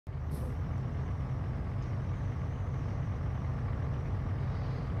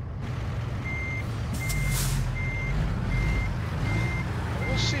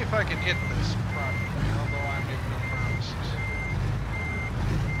if I can hit this properly, although I make no promises.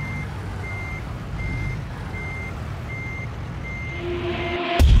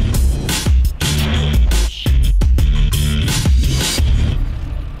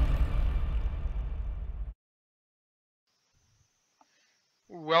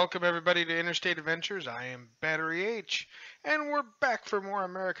 Welcome everybody to Interstate Adventures. I am Battery H, and we're back for more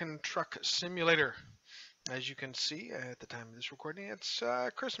American Truck Simulator. As you can see at the time of this recording, it's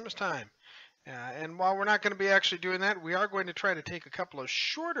Christmas time. And while we're not going to be actually doing that, we are going to try to take a couple of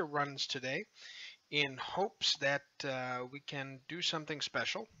shorter runs today in hopes that we can do something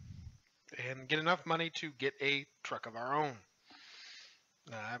special and get enough money to get a truck of our own.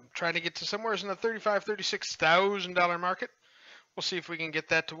 I'm trying to get to somewhere in the $35,000, $36,000 market. We'll see if we can get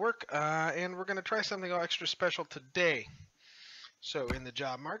that to work, and we're going to try something extra special today. So in the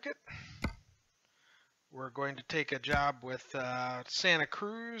job market, we're going to take a job with Santa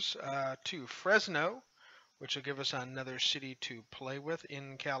Cruz to Fresno, which will give us another city to play with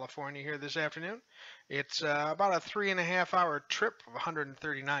in California here this afternoon. It's about a 3.5-hour trip of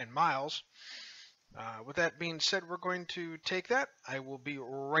 139 miles. With that being said, we're going to take that. I will be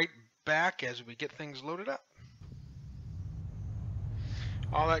right back as we get things loaded up.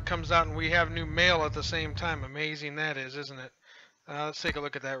 All that comes out and we have new mail at the same time. Amazing that is, isn't it? Let's take a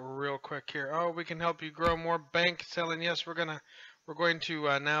look at that real quick here. Oh, we can help you grow more bank selling. Yes, we're going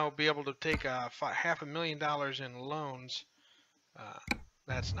to now be able to take $500,000 in loans.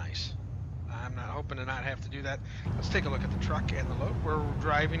 That's nice. I'm not hoping to not have to do that. Let's take a look at the truck and the load. We're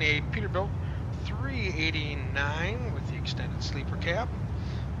driving a Peterbilt 389 with the extended sleeper cab,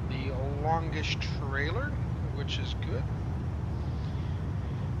 the longest trailer, which is good.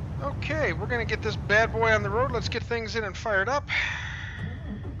 Okay, we're going to get this bad boy on the road. Let's get things in and fired up.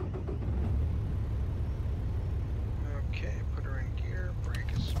 Okay, put her in gear. Brake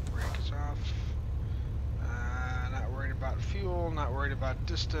is off. Not worried about fuel, not worried about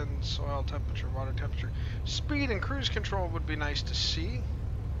distance, oil temperature, water temperature. Speed and cruise control would be nice to see.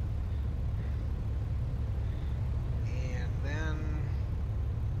 And then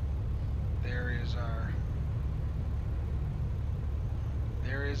there is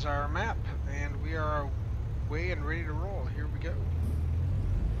our map, and we are away and ready to roll. Here we go.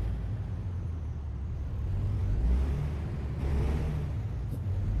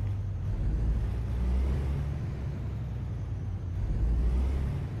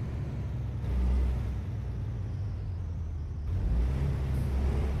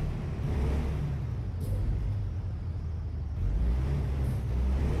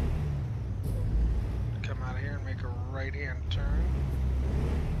 Come out of here and make a right-hand turn.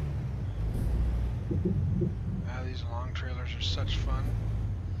 These long trailers are such fun.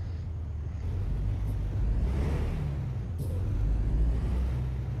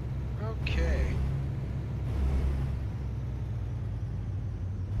 Okay.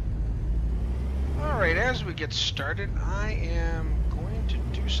 Alright, as we get started, I am going to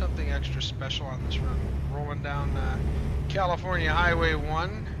do something extra special on this run. Rolling down California Highway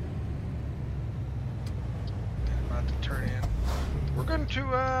 1. About to turn in. We're going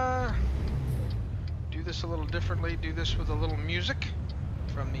to do this a little differently, do this with a little music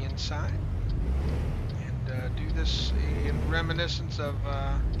from the inside, and do this in reminiscent sort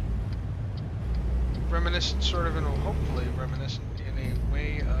of in a, hopefully reminiscent in a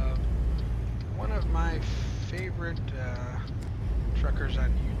way of one of my favorite truckers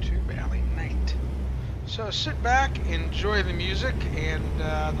on YouTube, Alley Knight. So sit back, enjoy the music and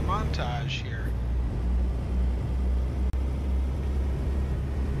the montage here.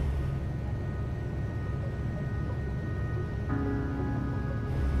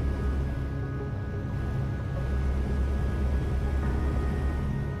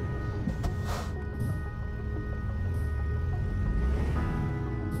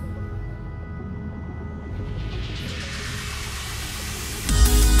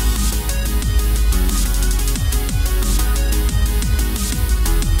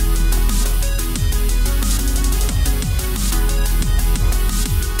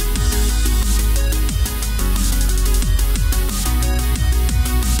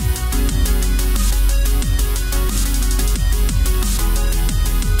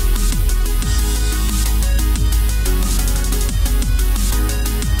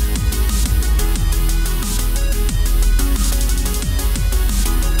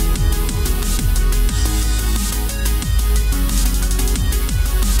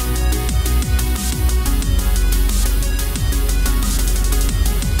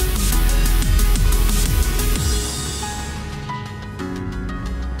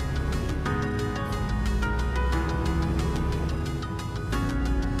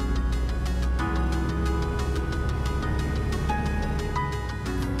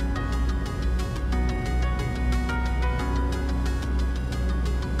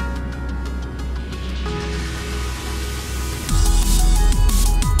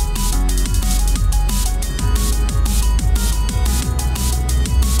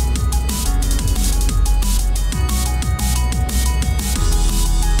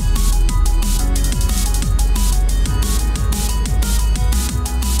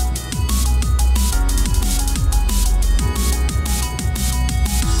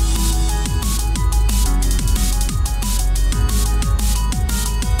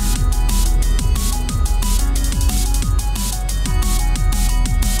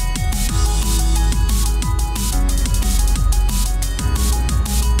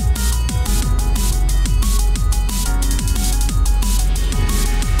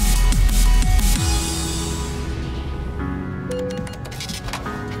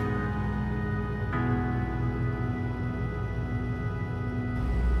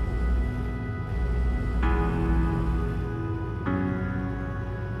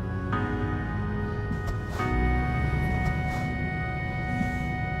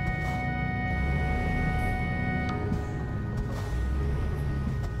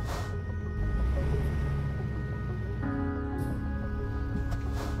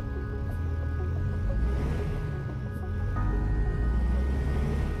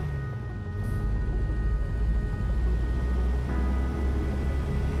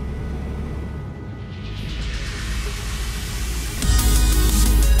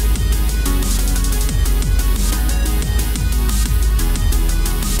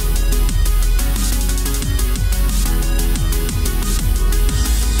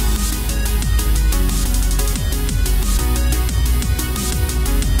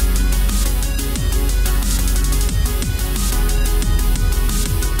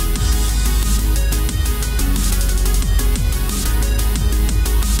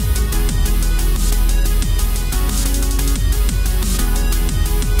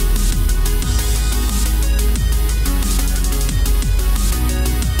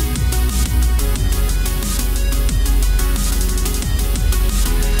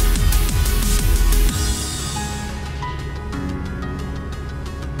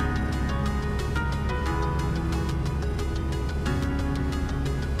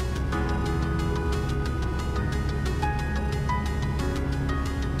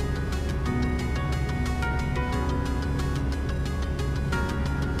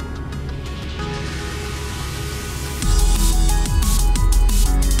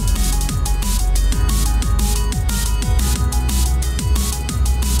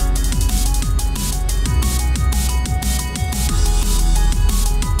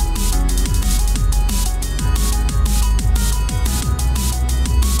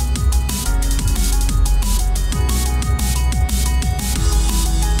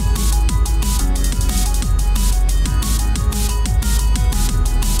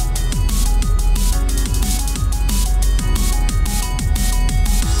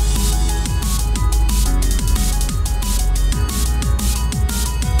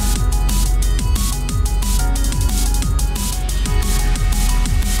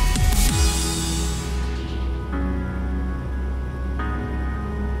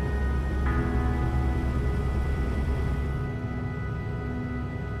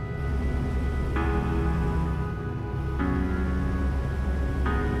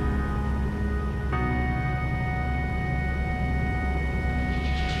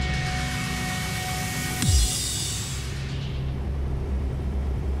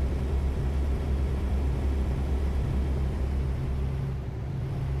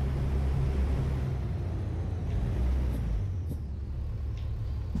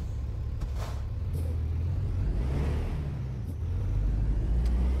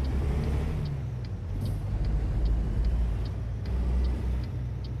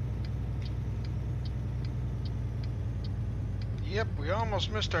 Yep, we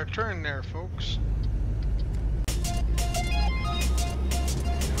almost missed our turn there, folks. We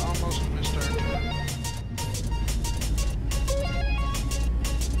almost missed our turn.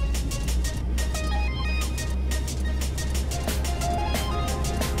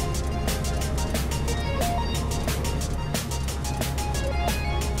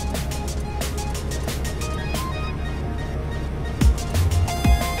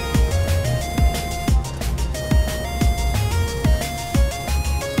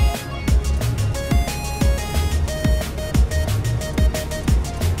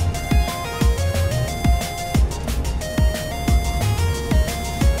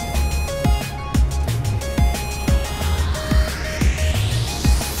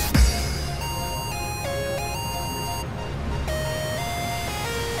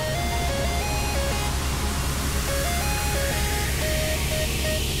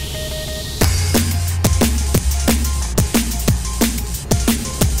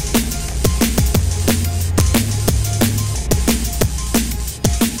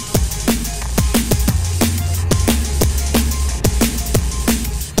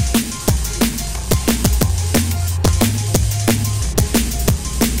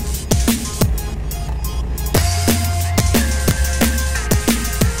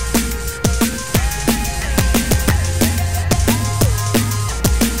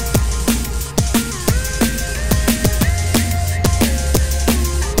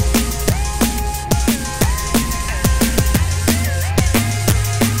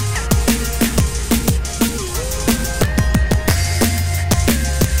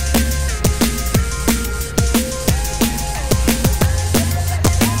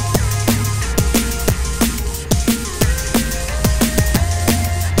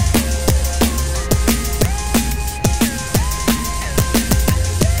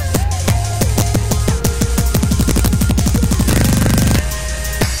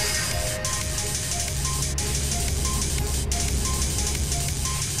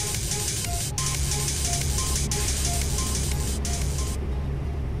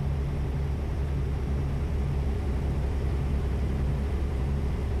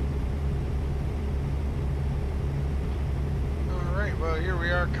 Well, here we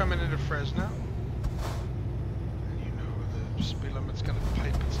are coming into Fresno. And you know the speed limit's going to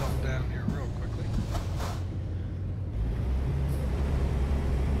pipe itself down here real quickly.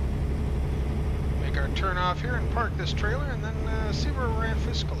 Make our turn off here and park this trailer and then see where we're at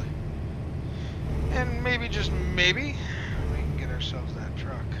fiscally. And maybe, just maybe, we can get ourselves that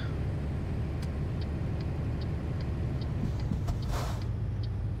truck.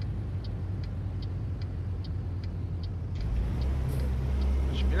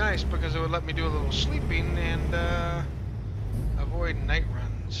 Nice, because it would let me do a little sleeping and avoid night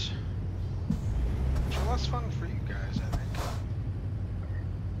runs, which are less fun for you guys, I think.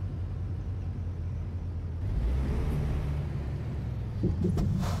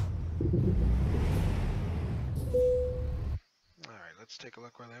 Alright, let's take a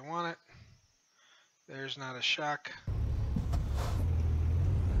look where they want it. There's not a shock.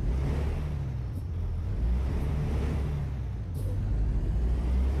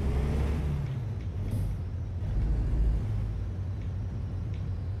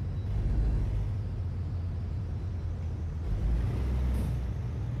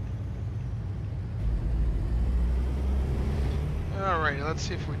 Alright, let's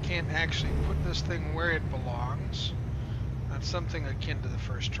see if we can't actually put this thing where it belongs. That's something akin to the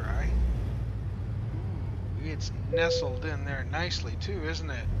first try. Ooh, it's nestled in there nicely too, isn't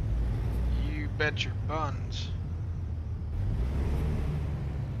it? You bet your buns.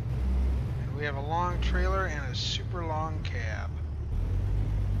 And we have a long trailer and a super long cab.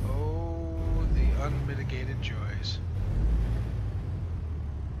 Oh, the unmitigated joys.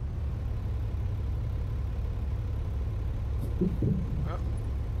 Well,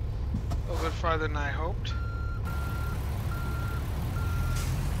 a little bit farther than I hoped.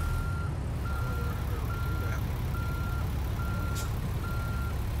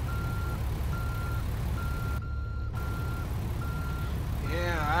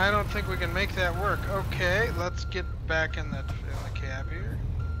 Yeah, I don't think we can make that work. Okay, let's get back in the cab here.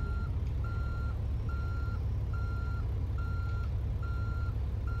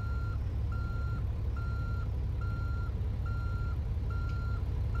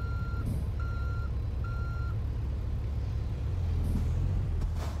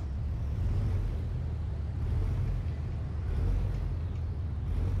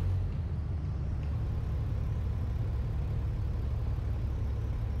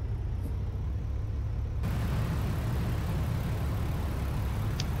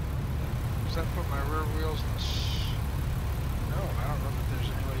 Does that put my rear wheels in this? No, I don't know that there's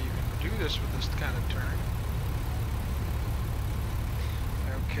any way you can do this with this kind of turn.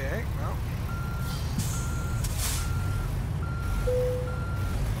 Okay, well.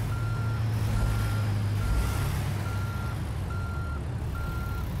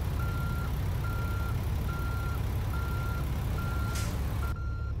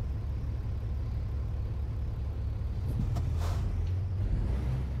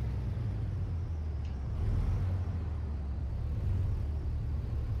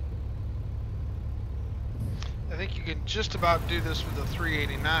 I think you can just about do this with a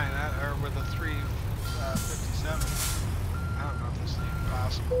 389 or with a 357. I don't know if this is even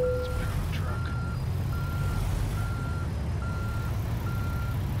possible with this big of a truck.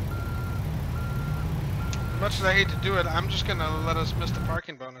 As much as I hate to do it, I'm just going to let us miss the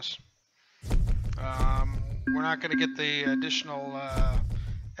parking bonus. We're not going to get the additional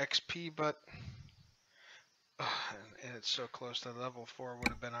XP, but and it's so close to level 4 would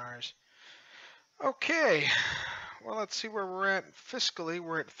have been ours. Okay, well, let's see where we're at fiscally.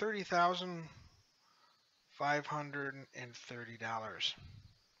 We're at $30,530.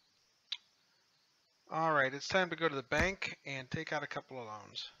 All right, it's time to go to the bank and take out a couple of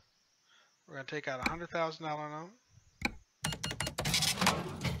loans. We're going to take out a $100,000 loan.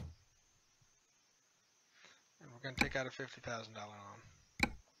 And we're going to take out a $50,000 loan.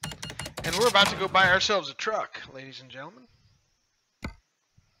 And we're about to go buy ourselves a truck, ladies and gentlemen.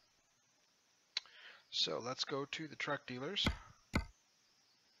 So let's go to the truck dealers.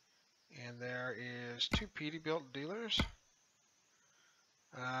 And there is 2 Peterbilt dealers.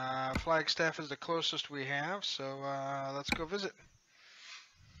 Flagstaff is the closest we have, so let's go visit.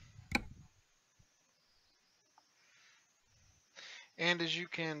 And as you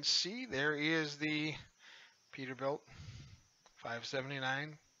can see, there is the Peterbilt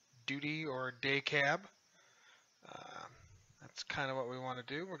 579 duty or day cab. That's kind of what we want to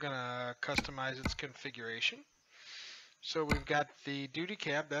do. We're going to customize its configuration. So we've got the duty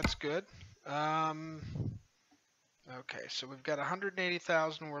cab. That's good. Okay, so we've got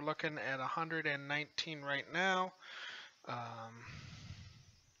 180,000. We're looking at 119 right now.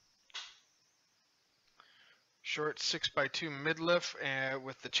 Short 6x2 midlift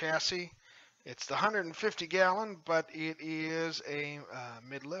with the chassis. It's the 150 gallon, but it is a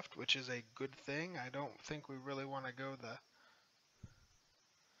midlift, which is a good thing. I don't think we really want to go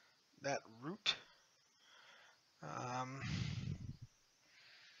that route.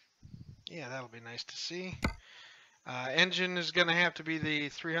 Yeah, that'll be nice to see. Engine is going to have to be the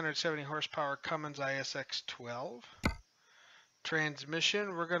 370 horsepower Cummins ISX 12.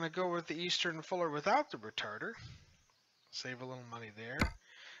 Transmission, we're going to go with the Eastern Fuller without the retarder. Save a little money there.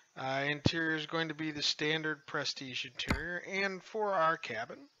 Interior is going to be the standard Prestige interior. And for our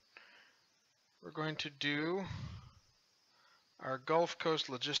cabin, we're going to do our Gulf Coast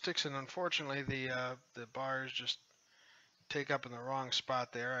Logistics. And unfortunately, the bars just take up in the wrong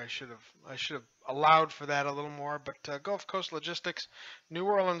spot there. I should have allowed for that a little more. But Gulf Coast Logistics, New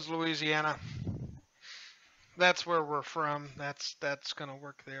Orleans, Louisiana. That's where we're from. That's going to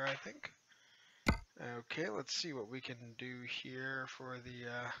work there, I think. Okay, let's see what we can do here for the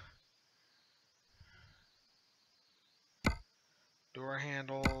door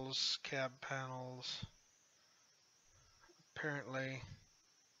handles, cab panels. Apparently,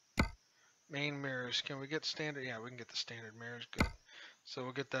 main mirrors. Can we get standard? Yeah, we can get the standard mirrors. Good. So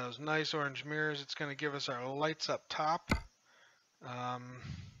we'll get those nice orange mirrors. It's going to give us our lights up top.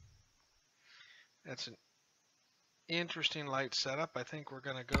 That's an interesting light setup. I think we're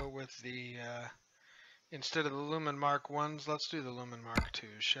going to go with the instead of the Lumen Mark 1s, let's do the Lumen Mark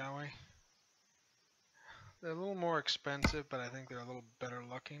 2s, shall we? They're a little more expensive, but I think they're a little better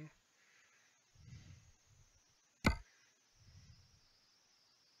looking.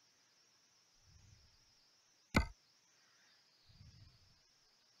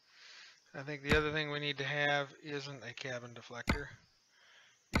 I think the other thing we need to have isn't a cabin deflector.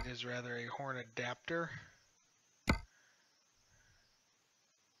 It is rather a horn adapter.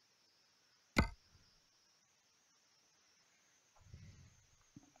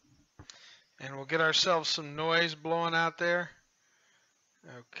 And we'll get ourselves some noise blowing out there.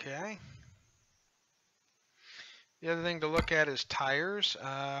 Okay. The other thing to look at is tires.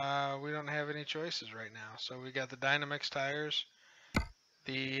 We don't have any choices right now. So we got the Dynamix tires.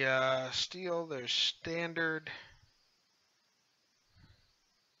 The steel, there's standard.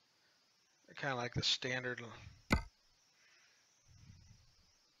 They're kind of like the standard.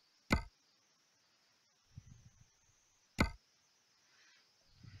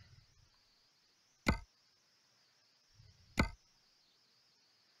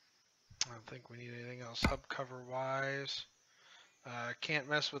 I don't think we need anything else hub cover wise. Can't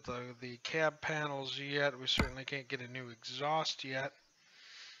mess with the cab panels yet. We certainly can't get a new exhaust yet.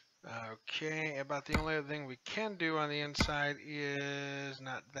 Okay, about the only other thing we can do on the inside is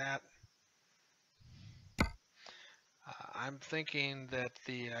not that. I'm thinking that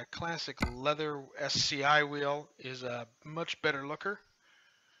the classic leather SCI wheel is a much better looker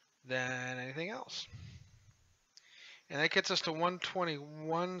than anything else. And that gets us to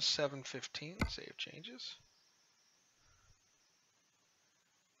 121,715. Save changes.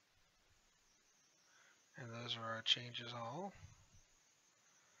 And those are our changes all.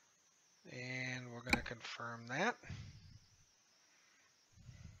 And we're going to confirm that.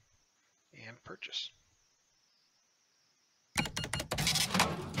 And purchase.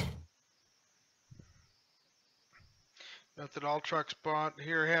 Note that all trucks bought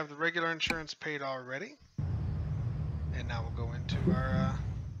here have the regular insurance paid already. And now we'll go into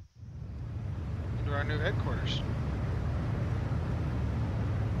our new headquarters.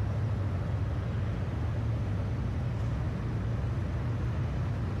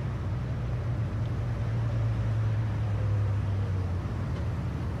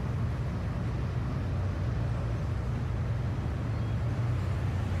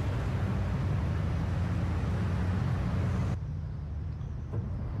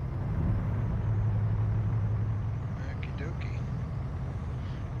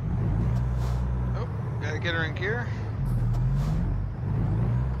 Get her in gear.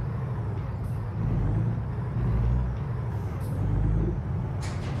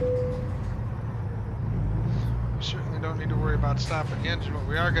 We certainly don't need to worry about stopping the engine. What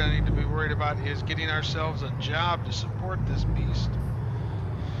we are going to need to be worried about is getting ourselves a job to support this beast.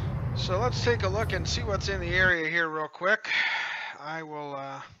 So let's take a look and see what's in the area here real quick. I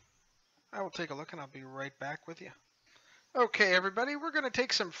will take a look and I'll be right back with you. Okay, everybody, we're going to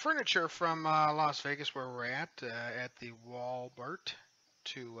take some furniture from Las Vegas, where we're at the Walbert,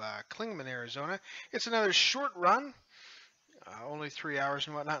 to Kingman, Arizona. It's another short run, only 3 hours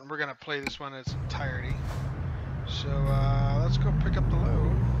and whatnot, and we're going to play this one in its entirety. So let's go pick up the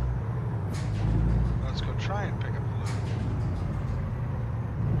load. Let's go try and pick up the load.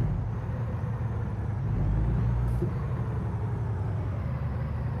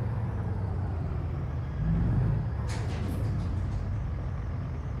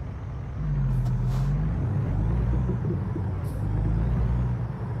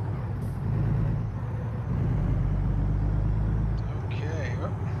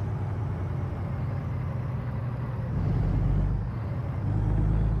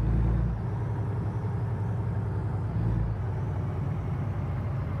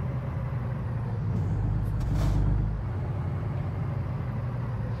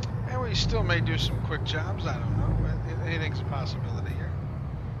 We still may do some quick jobs. I don't know. Anything's a possibility here.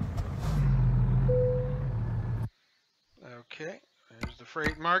 Okay, there's the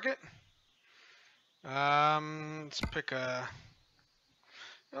freight market. Let's pick a.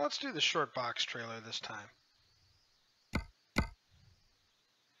 Let's do the short box trailer this time.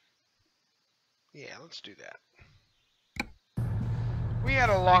 Yeah, let's do that. We had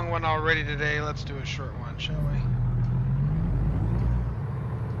a long one already today. Let's do a short one, shall we?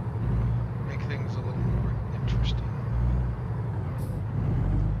 Things a little more interesting.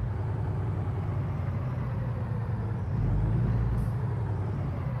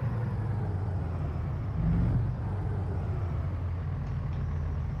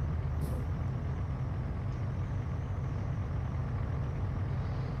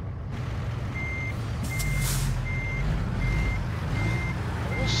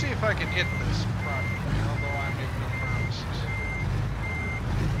 We'll see if I can hit this properly, although I make no promises.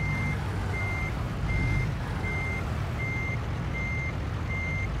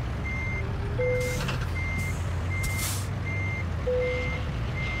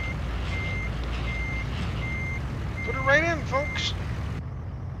 Put it right in, folks.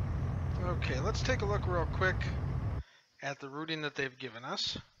 Okay, let's take a look real quick at the routing that they've given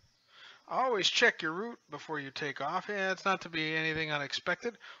us. Always check your route before you take off. Yeah, it's not to be anything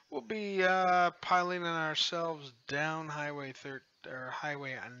unexpected. We'll be piloting ourselves down Highway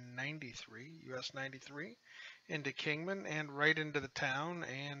 93, US 93, into Kingman and right into the town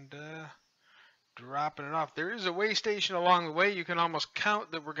and dropping it off. There is a way station along the way. You can almost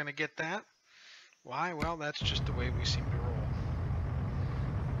count that we're going to get that. Why? Well, that's just the way we seem to roll.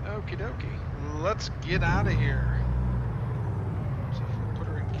 Okie dokie. Let's get out of here. So if we put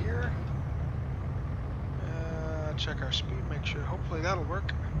her in gear, check our speed, make sure, hopefully that'll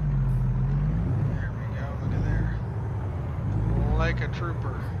work. There we go, look at there. Like a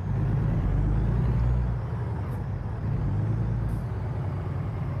trooper.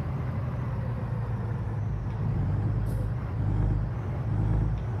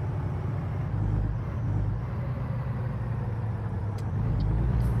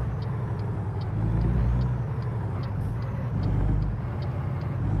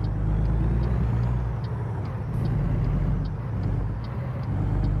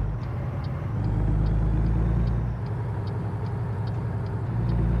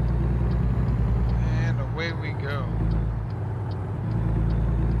 go.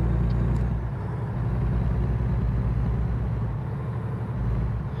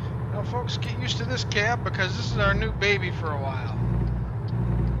 Now, folks, get used to this cab because this is our new baby for a while.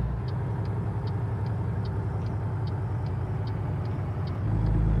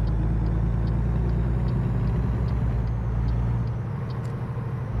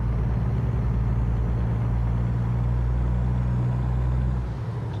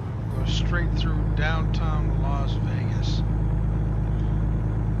 Straight through downtown Las Vegas.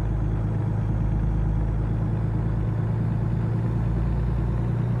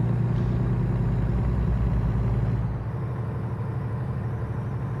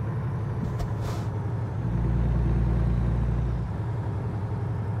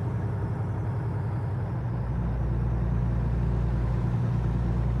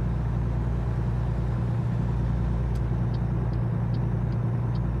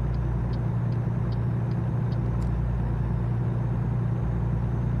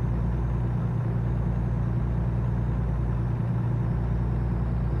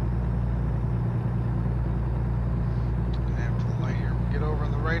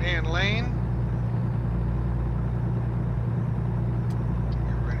 Right-hand lane.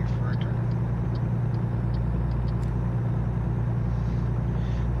 Get ready for a turn.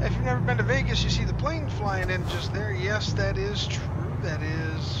 If you've never been to Vegas, you see the plane flying in just there. Yes, that is true. That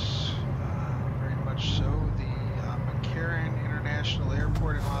is very much so. The McCarran International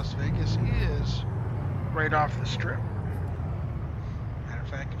Airport in Las Vegas is right off the strip. Matter of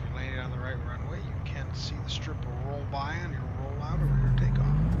fact, if you're landing on the right runway, you can see the strip will roll by on your rollout or your takeoff.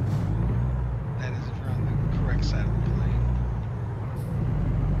 That is if you're on the correct side of the plane.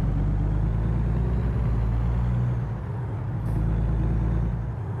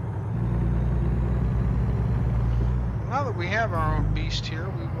 Now that we have our own beast here,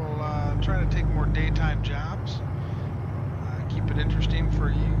 we will try to take more daytime jobs. Keep it interesting for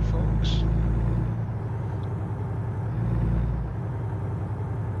you folks.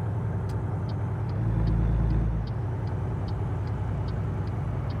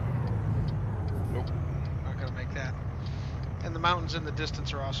 And the mountains in the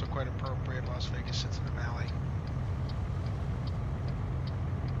distance are also quite appropriate. Las Vegas sits in a valley.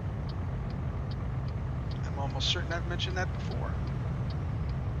 I'm almost certain I've mentioned that before.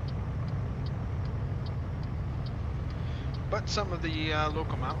 But some of the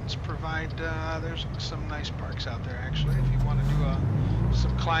local mountains provide, there's some nice parks out there actually. If you want to do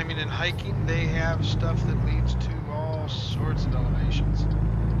some climbing and hiking, they have stuff that leads to all sorts of elevations.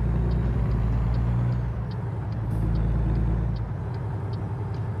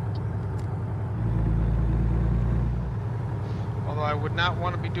 I would not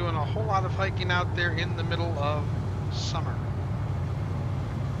want to be doing a whole lot of hiking out there in the middle of summer.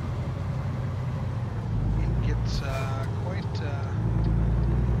 It gets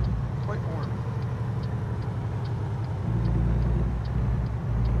quite warm.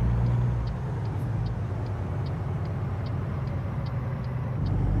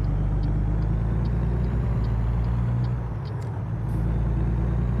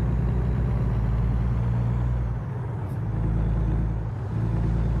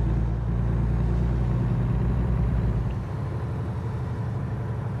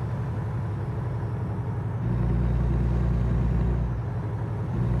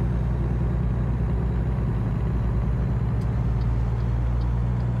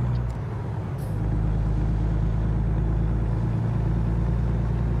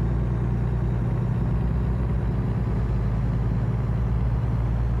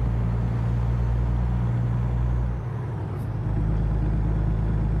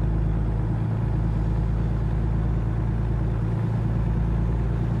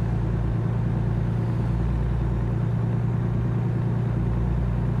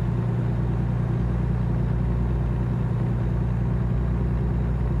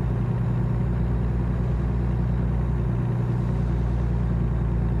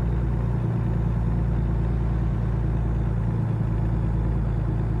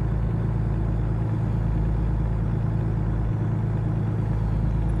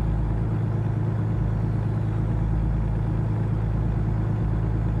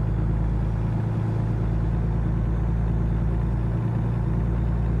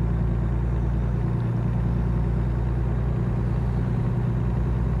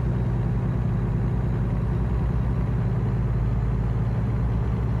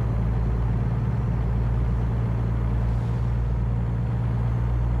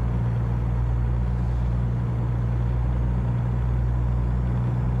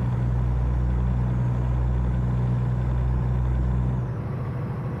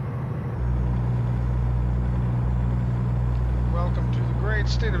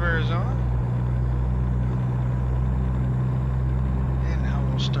 great state of Arizona. And now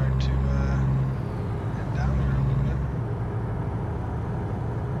we'll start to head down here a little bit.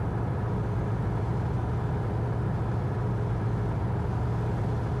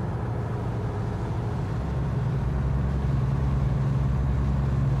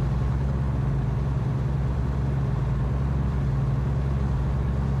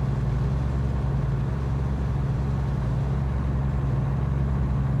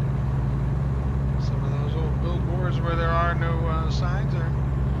 Where there are no signs do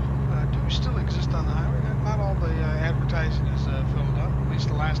still exist on the highway. Not all the advertising is filled up, at least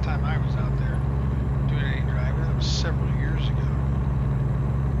the last time I was out there doing any driving. That was several years ago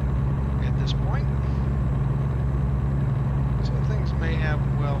at this point. So things may have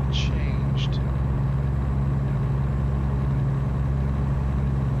well changed.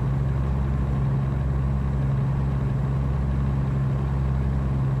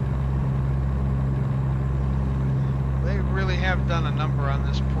 Have done a number on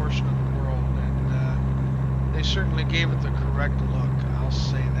this portion of the world, and they certainly gave it the correct look. I'll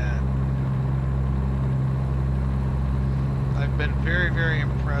say that. I've been very, very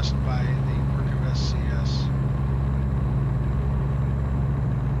impressed by the work of SCS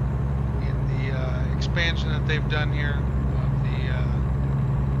in the expansion that they've done here of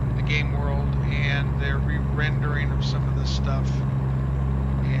the game world, and their re-rendering of some of this stuff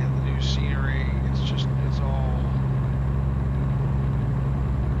and the new scenery. It's all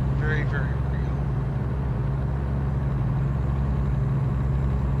very, very real.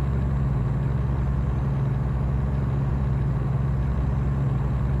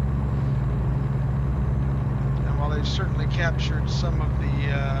 And while they've certainly captured some of the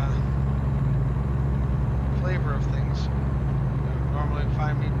flavor of things, you don't normally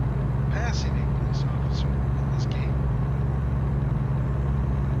find me passing a police officer in this game.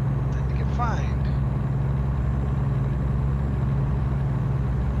 I tend to get fined.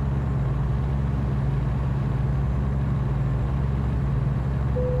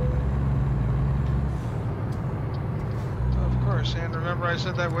 And remember I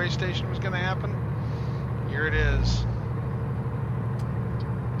said that way station was going to happen? Here it is.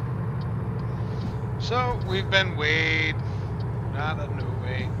 So, we've been weighed. Not a new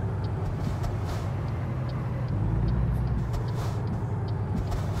way.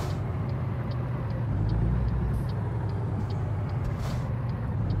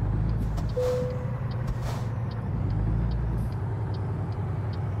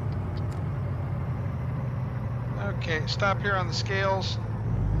 Okay, stop here on the scales.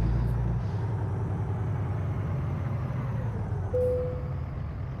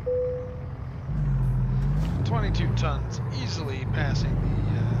 $22 tons, easily passing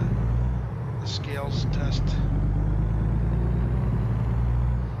the scales test.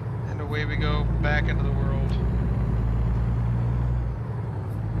 And away we go back into the world.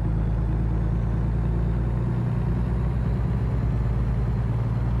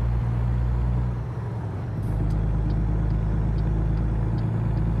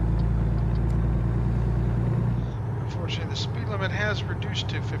 The speed limit has reduced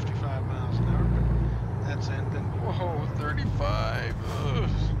to 55 miles an hour, but that's ending. Whoa, 35. Ugh.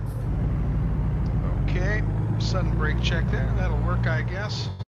 Okay, sudden brake check there. That'll work, I guess.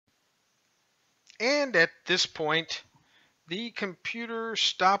 And at this point, the computer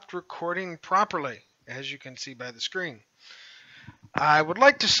stopped recording properly, as you can see by the screen. I would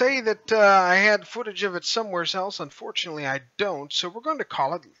like to say that I had footage of it somewhere else. Unfortunately, I don't, so we're going to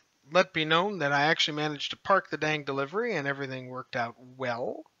call it. Let be known that I actually managed to park the dang delivery and everything worked out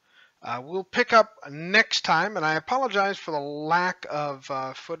well. We'll pick up next time, and I apologize for the lack of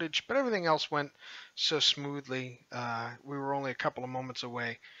footage, but everything else went so smoothly. We were only a couple of moments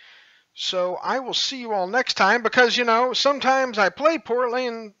away. So I will see you all next time because, you know, sometimes I play poorly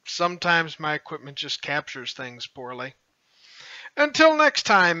and sometimes my equipment just captures things poorly. Until next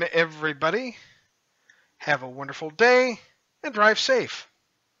time, everybody, have a wonderful day and drive safe.